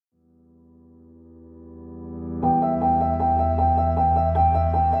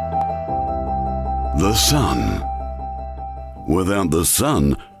The sun. Without the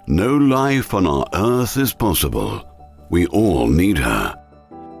sun, no life on our earth is possible. We all need her.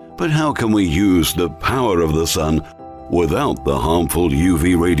 But how can we use the power of the sun without the harmful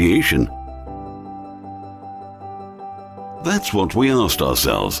UV radiation? That's what we asked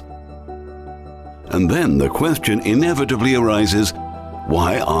ourselves. And then the question inevitably arises,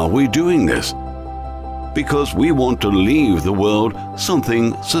 why are we doing this? Because we want to leave the world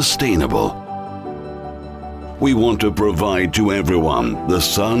something sustainable. We want to provide to everyone the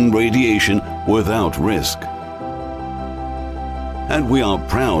sun radiation without risk. And we are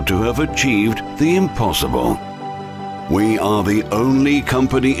proud to have achieved the impossible. We are the only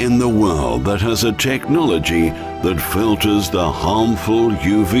company in the world that has a technology that filters the harmful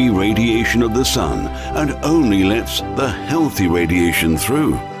UV radiation of the sun and only lets the healthy radiation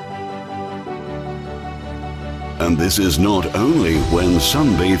through. And this is not only when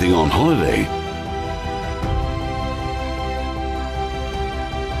sunbathing on holiday.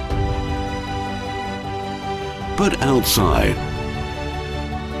 But outside,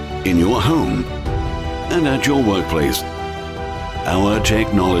 in your home, and at your workplace, our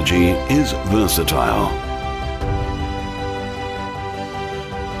technology is versatile.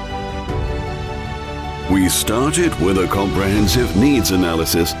 We started with a comprehensive needs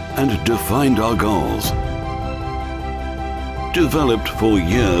analysis and defined our goals. Developed for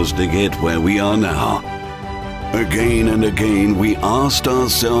years to get where we are now. Again and again we asked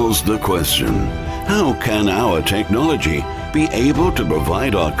ourselves the question, how can our technology be able to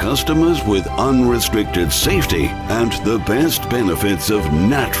provide our customers with unrestricted safety and the best benefits of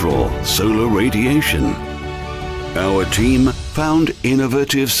natural solar radiation? Our team found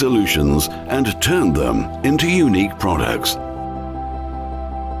innovative solutions and turned them into unique products.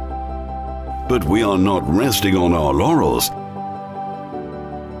 But we are not resting on our laurels.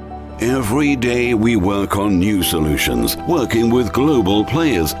 Every day we work on new solutions, working with global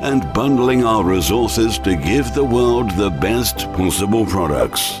players and bundling our resources to give the world the best possible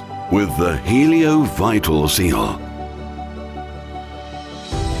products with the HelioVital seal.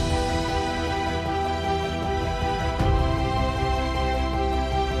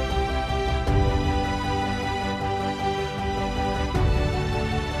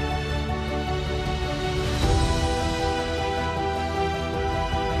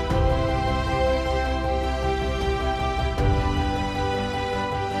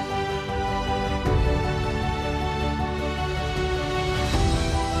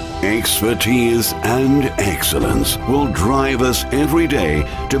 Expertise and excellence will drive us every day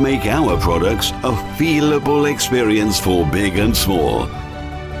to make our products a feelable experience for big and small.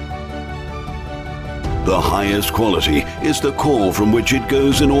 The highest quality is the core from which it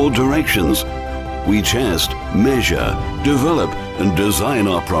goes in all directions. We test, measure, develop and design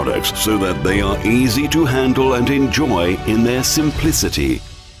our products so that they are easy to handle and enjoy in their simplicity.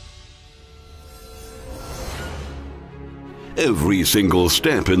 Every single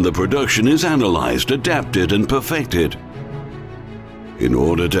step in the production is analyzed, adapted and perfected in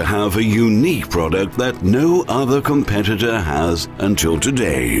order to have a unique product that no other competitor has until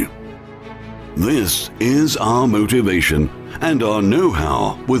today. This is our motivation and our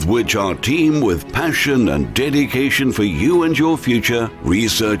know-how with which our team with passion and dedication for you and your future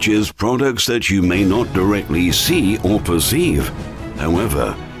researches products that you may not directly see or perceive.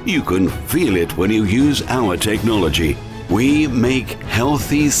 However, you can feel it when you use our technology. We make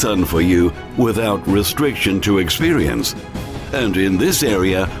healthy sun for you without restriction to experience. And in this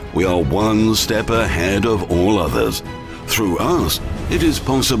area, we are one step ahead of all others. Through us, it is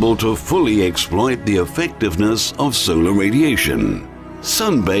possible to fully exploit the effectiveness of solar radiation.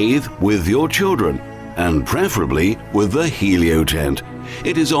 Sunbathe with your children, and preferably with the Helio tent.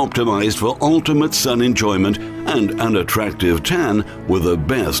 It is optimized for ultimate sun enjoyment and an attractive tan with the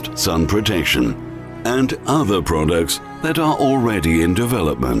best sun protection. And other products that are already in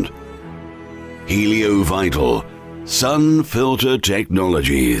development. HelioVital Sun Filter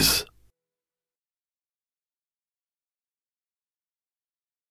Technologies.